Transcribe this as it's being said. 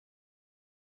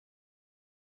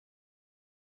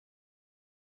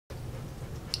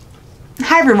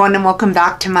Hi everyone and welcome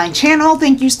back to my channel.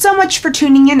 Thank you so much for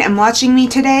tuning in and watching me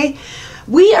today.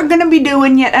 We are going to be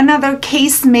doing yet another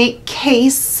Casemate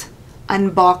case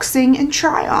unboxing and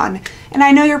try on. And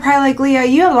I know you're probably like, Leah,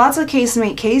 you have lots of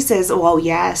Casemate cases. Well,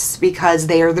 yes, because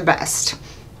they are the best.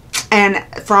 And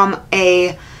from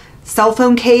a cell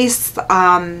phone case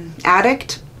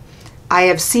addict, I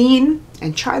have seen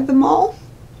and tried them all.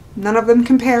 None of them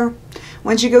compare.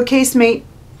 Once you go Casemate,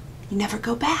 you never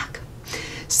go back.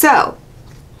 So,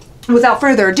 without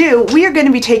further ado, we are going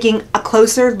to be taking a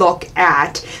closer look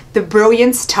at the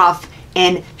Brilliance Tough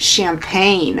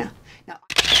Champagne.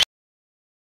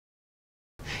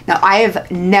 Now, I have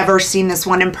never seen this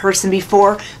one in person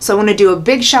before, so I want to do a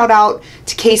big shout out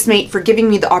to Casemate for giving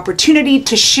me the opportunity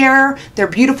to share their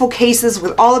beautiful cases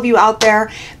with all of you out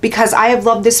there, because I have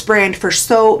loved this brand for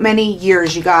so many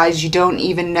years, you guys, you don't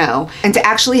even know. And to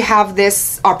actually have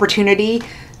this opportunity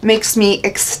makes me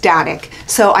ecstatic.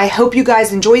 So I hope you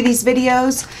guys enjoy these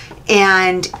videos,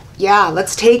 and yeah,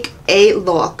 let's take a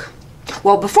look.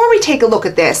 Well, before we take a look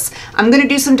at this, I'm going to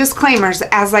do some disclaimers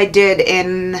as I did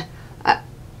in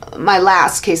my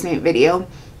last Casemate video.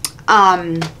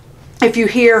 If you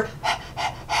hear,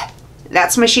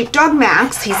 that's my sheepdog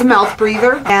Max. He's a mouth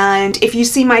breather. And if you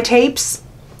see my tapes,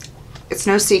 it's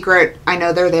no secret. I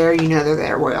know they're there. You know they're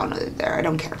there. We all know they're there. I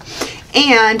don't care.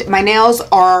 And my nails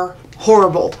are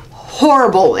horrible.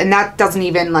 Horrible. And that doesn't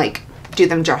even like do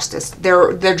them justice.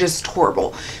 They're just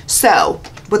horrible. So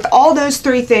with all those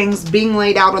three things being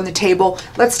laid out on the table,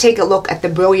 let's take a look at the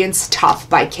Brilliance Tough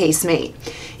by Casemate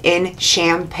in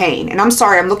Champagne. And I'm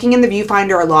sorry, I'm looking in the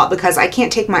viewfinder a lot because I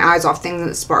can't take my eyes off things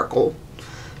that sparkle.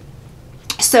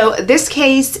 So this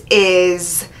case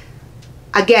is,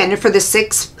 again, for the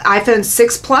iPhone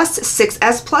 6 Plus,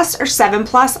 6S Plus, or 7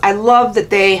 Plus. I love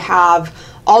that they have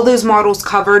all those models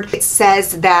covered. It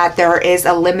says that there is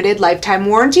a limited lifetime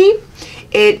warranty.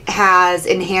 It has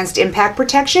enhanced impact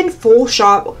protection, full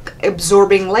shock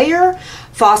absorbing layer,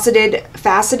 faceted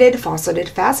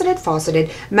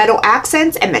metal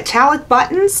accents and metallic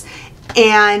buttons,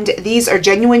 and these are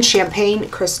genuine champagne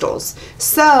crystals.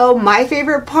 So my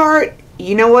favorite part,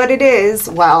 you know what it is.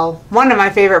 Well, one of my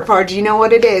favorite parts, you know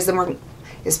what it is, and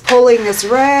is pulling this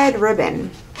red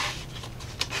ribbon.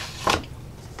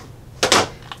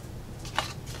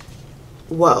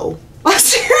 Whoa.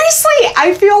 Seriously,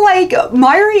 I feel like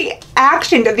my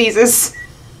reaction to these is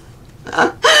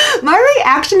my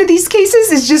reaction to these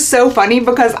cases is just so funny,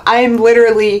 because I'm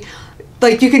literally,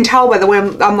 like, you can tell by the way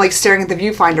I'm like staring at the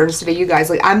viewfinder instead of you guys.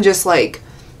 Like, I'm just like,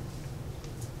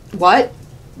 what?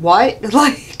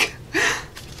 Like,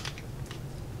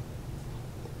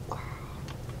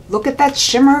 look at that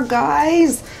shimmer,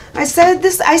 guys. I say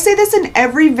this in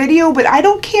every video, but I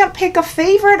can't pick a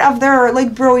favorite of their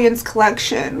like Brilliance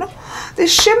collection. The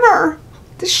shimmer's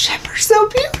so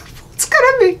beautiful. It's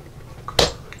gonna be.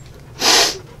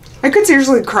 I could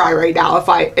seriously cry right now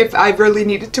if I really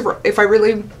needed to. If I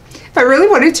really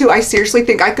wanted to, I seriously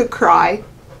think I could cry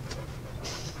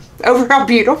over how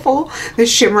beautiful the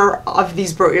shimmer of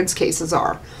these Brilliance cases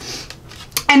are.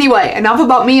 Anyway, enough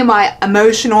about me and my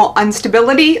emotional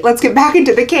instability. Let's get back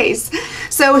into the case.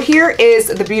 So here is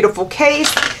the beautiful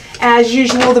case. As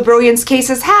usual, the Brilliance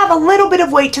cases have a little bit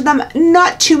of weight to them,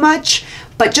 not too much,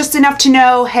 but just enough to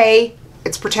know, hey,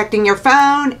 it's protecting your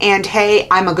phone, and hey,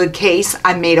 I'm a good case,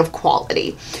 I'm made of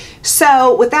quality.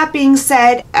 So with that being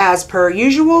said, as per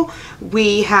usual,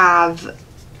 we have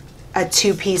a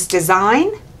two-piece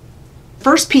design.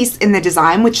 First piece in the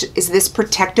design, which is this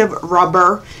protective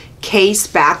rubber case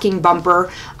backing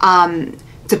bumper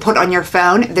to put on your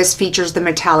phone. This features the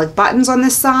metallic buttons on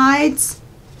the sides,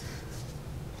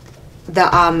 the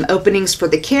openings for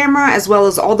the camera, as well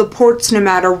as all the ports, no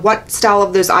matter what style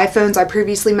of those iPhones I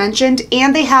previously mentioned.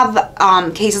 And they have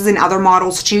cases in other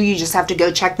models too. You just have to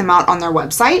go check them out on their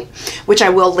website, which I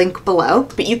will link below.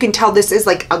 But you can tell this is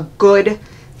like a good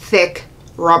thick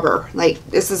rubber. Like,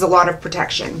 this is a lot of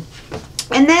protection.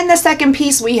 And then the second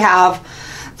piece, we have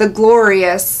the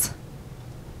glorious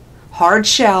hard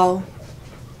shell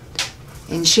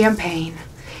in champagne.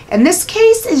 And this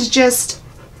case is just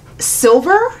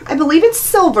silver. I believe it's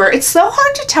silver. It's so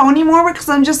hard to tell anymore because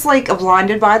I'm just like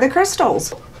blinded by the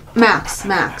crystals. Max.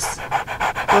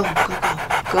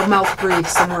 Go mouth breathe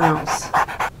somewhere else.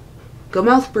 Go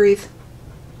mouth breathe.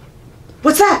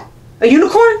 What's that? A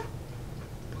unicorn?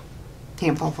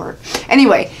 Can't fall for it.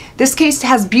 Anyway, this case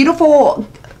has beautiful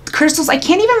crystals. I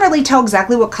can't even really tell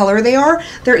exactly what color they are.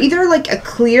 They're either like a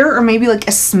clear or maybe like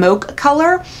a smoke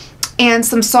color, and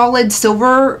some solid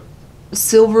silver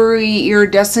silvery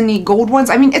iridescent gold ones.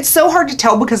 I mean, it's so hard to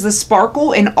tell because the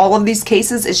sparkle in all of these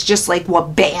cases is just like,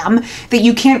 what, bam, that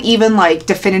you can't even like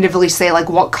definitively say like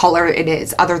what color it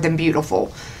is other than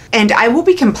beautiful. And I will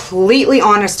be completely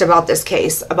honest about this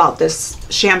case, about this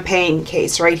champagne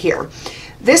case right here.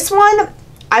 This one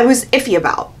I was iffy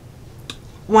about.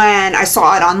 When I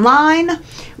saw it online,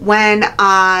 when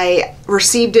I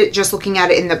received it just looking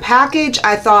at it in the package,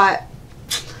 I thought,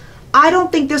 I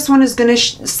don't think this one is going to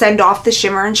send off the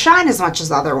shimmer and shine as much as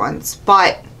the other ones.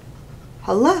 But,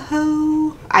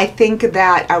 hello, I think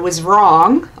that I was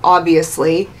wrong,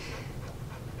 obviously.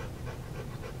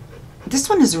 This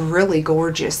one is really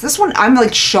gorgeous. This one, I'm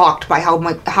like shocked by how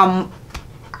much,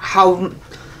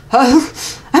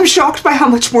 I'm shocked by how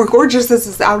much more gorgeous this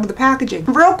is out of the packaging.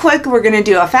 Real quick, we're going to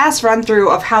do a fast run through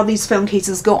of how these phone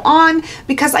cases go on,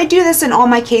 because I do this in all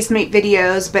my Casemate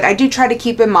videos, but I do try to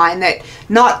keep in mind that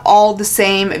not all the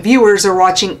same viewers are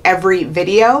watching every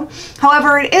video.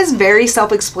 However, it is very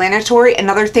self-explanatory.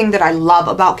 Another thing that I love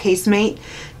about Casemate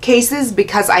cases,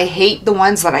 because I hate the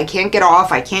ones that I can't get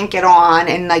off, I can't get on,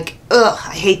 and like, ugh,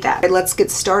 I hate that. Let's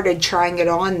get started trying it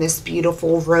on this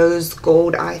beautiful rose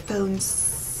gold iPhone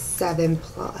 7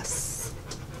 Plus.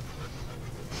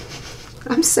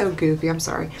 I'm so goofy, I'm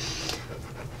sorry.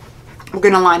 We're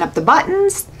gonna line up the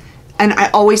buttons, and I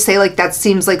always say like that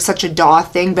seems like such a DAW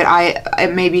thing, but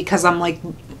it may be because I'm like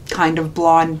kind of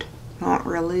blonde, not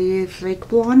really fake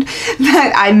blonde,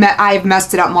 but I've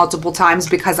messed it up multiple times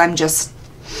because I'm just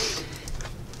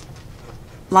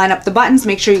line up the buttons,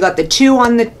 make sure you got the 2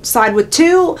 on the side with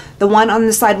 2, the 1 on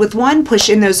the side with 1, push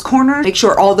in those corners, make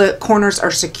sure all the corners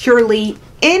are securely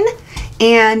in,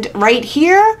 and right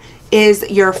here is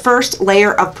your first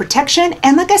layer of protection.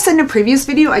 And like I said in a previous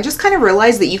video, I just kind of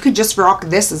realized that you could just rock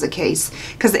this as a case,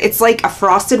 because it's like a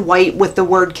frosted white with the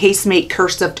word Casemate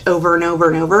cursed over and over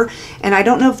and over, and I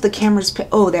don't know if the camera's,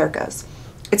 oh, there it goes.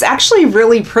 It's actually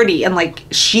really pretty and like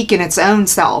chic in its own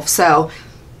self, so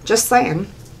just saying.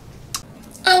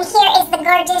 And here is the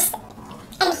gorgeous,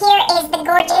 and here is the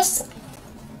gorgeous,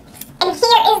 and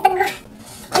here is the,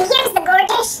 and here's the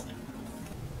gorgeous.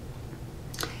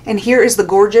 And here is the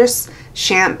gorgeous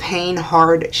champagne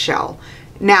hard shell.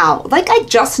 Now, like I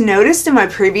just noticed in my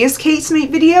previous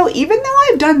Casemate video, even though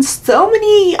I've done so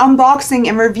many unboxing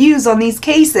and reviews on these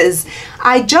cases,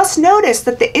 I just noticed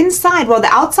that the inside, while the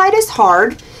outside is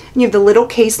hard, and you have the little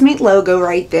Casemate logo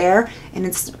right there, and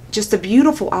it's just a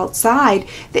beautiful outside,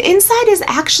 the inside is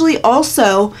actually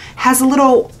also has a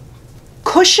little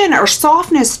cushion or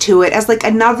softness to it as like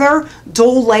another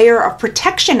dual layer of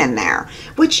protection in there,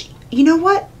 which, you know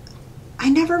what, I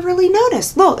never really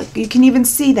noticed. Look, you can even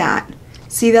see that.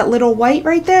 See that little white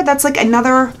right there? That's like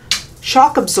another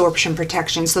shock absorption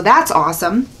protection, so that's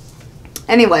awesome.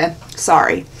 Anyway,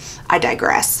 sorry, I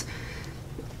digress.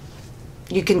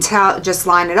 You can tell, just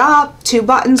line it up, 2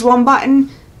 buttons, 1 button,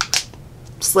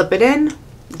 slip it in.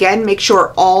 Again, make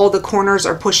sure all the corners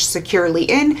are pushed securely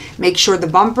in. Make sure the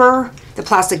bumper, the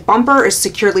plastic bumper, is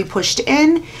securely pushed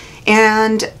in,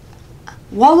 and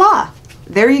voila,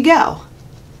 there you go.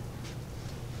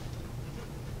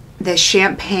 The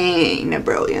champagne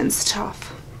Brilliance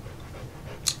Tough.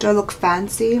 Do I look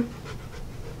fancy?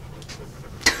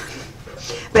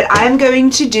 But I'm going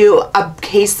to do a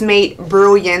Casemate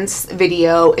Brilliance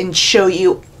video and show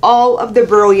you all of the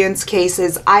Brilliance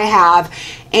cases I have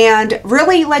and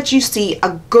really let you see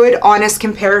a good honest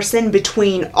comparison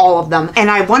between all of them. And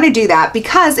I want to do that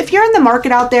because if you're in the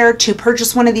market out there to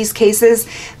purchase one of these cases,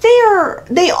 they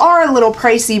are a little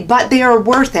pricey, but they are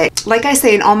worth it. Like I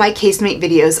say in all my Casemate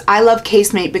videos, I love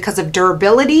Casemate because of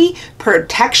durability,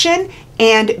 protection,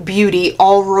 and beauty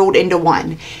all rolled into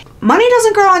one. Money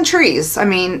doesn't grow on trees. I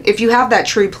mean, if you have that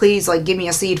tree, please like give me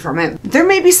a seed from it. There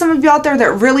may be some of you out there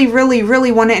that really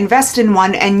want to invest in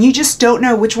one and you just don't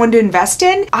know which one to invest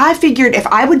in. I figured if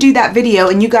I would do that video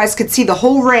and you guys could see the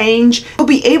whole range, you'll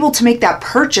be able to make that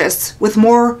purchase with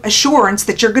more assurance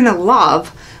that you're gonna love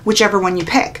whichever one you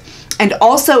pick. And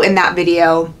also in that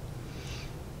video,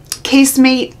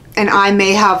 Casemate and I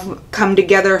may have come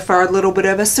together for a little bit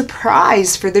of a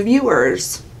surprise for the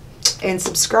viewers and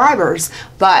subscribers,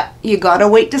 but you gotta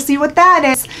wait to see what that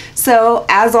is. So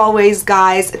as always,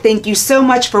 guys, thank you so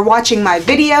much for watching my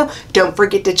video. Don't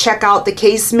forget to check out the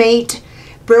Casemate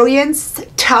Brilliance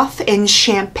Tough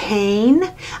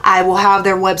Champagne. I will have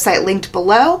their website linked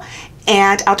below,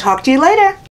 and I'll talk to you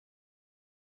later.